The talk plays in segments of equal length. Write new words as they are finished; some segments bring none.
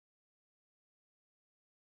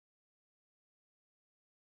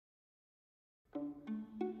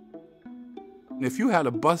If you had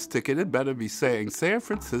a bus ticket, it better be saying San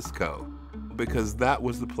Francisco, because that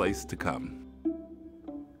was the place to come.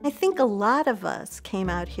 I think a lot of us came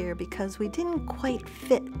out here because we didn't quite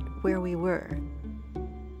fit where we were.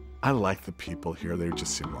 I like the people here. They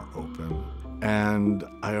just seem more open. And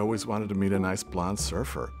I always wanted to meet a nice blonde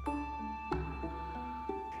surfer.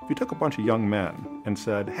 If you took a bunch of young men and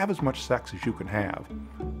said, have as much sex as you can have,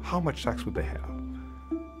 how much sex would they have?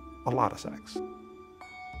 A lot of sex.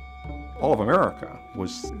 All of America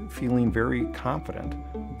was feeling very confident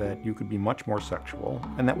that you could be much more sexual,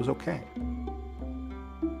 and that was okay.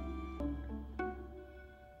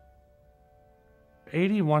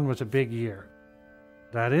 '81 was a big year.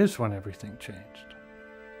 That is when everything changed.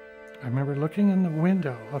 I remember looking in the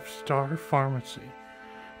window of Star Pharmacy,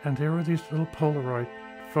 and there were these little Polaroid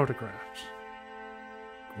photographs.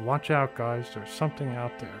 Watch out, guys, there's something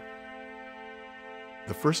out there.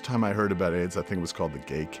 The first time I heard about AIDS, I think it was called the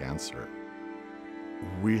gay cancer.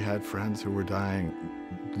 We had friends who were dying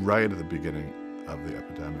right at the beginning of the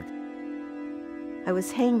epidemic. I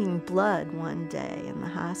was hanging blood one day in the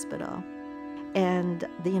hospital, and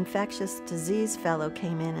the infectious disease fellow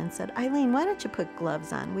came in and said, Eileen, why don't you put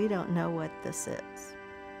gloves on? We don't know what this is.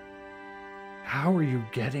 How are you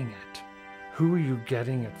getting it? Who are you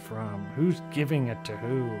getting it from? Who's giving it to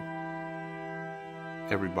who?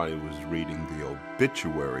 Everybody was reading the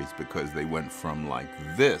obituaries because they went from like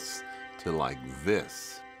this to like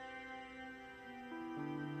this.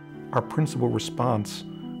 Our principal response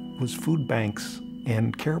was food banks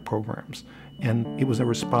and care programs, and it was a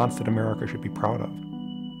response that America should be proud of.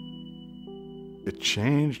 It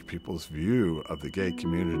changed people's view of the gay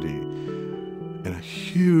community in a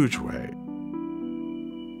huge way.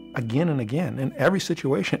 Again and again, in every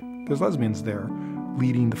situation, there's lesbians there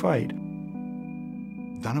leading the fight.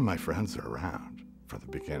 None of my friends are around from the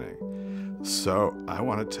beginning, so I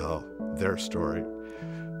want to tell their story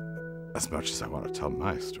as much as I want to tell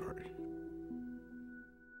my story.